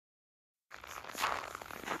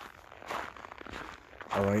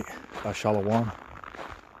All right, Shalom.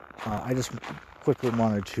 I just quickly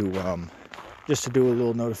wanted to just to do a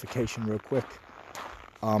little notification real quick.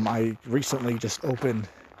 I recently just opened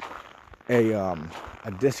a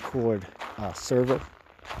Discord server,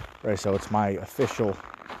 right? So it's my official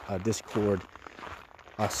Discord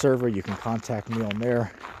server. You can contact me on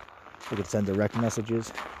there. You can send direct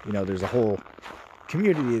messages. You know, there's a whole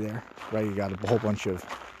community there, right? You got a whole bunch of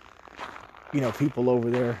people over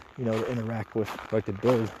there, to interact with, like to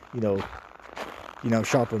build,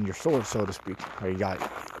 sharpen your sword, so to speak. Right? You got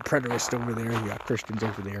preterists over there, you got Christians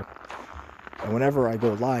over there. And whenever I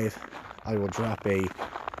go live, I will drop a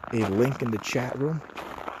link in the chat room.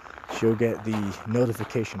 So you'll get the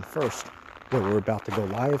notification first that we're about to go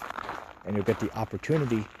live, and you'll get the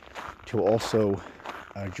opportunity to also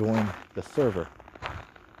join the server.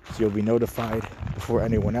 So you'll be notified before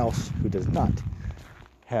anyone else who does not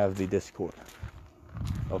have the Discord.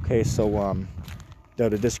 Okay, so the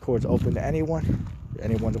Discord's open to anyone.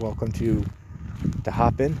 Anyone's welcome to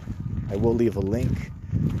hop in. I will leave a link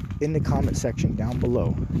in the comment section down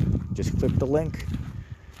below. Just click the link,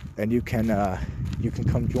 and you can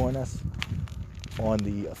come join us on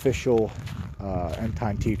the official End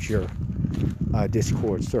Time Teacher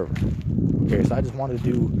Discord server. Okay, so I just wanted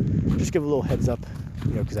to just give a little heads up,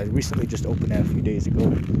 because I recently just opened that a few days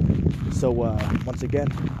ago. So once again,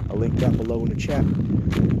 a link down below in the chat.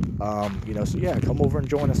 So yeah, come over and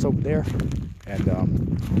join us over there, and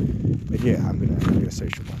yeah, I'm gonna say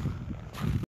shalom.